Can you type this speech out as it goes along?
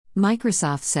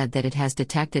Microsoft said that it has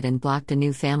detected and blocked a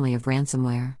new family of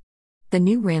ransomware. The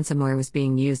new ransomware was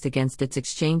being used against its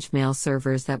Exchange mail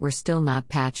servers that were still not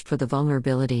patched for the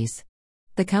vulnerabilities.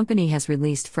 The company has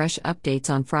released fresh updates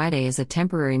on Friday as a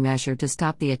temporary measure to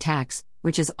stop the attacks,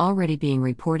 which is already being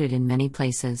reported in many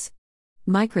places.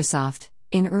 Microsoft,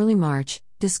 in early March,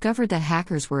 discovered that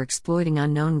hackers were exploiting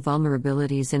unknown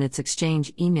vulnerabilities in its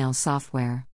Exchange email software.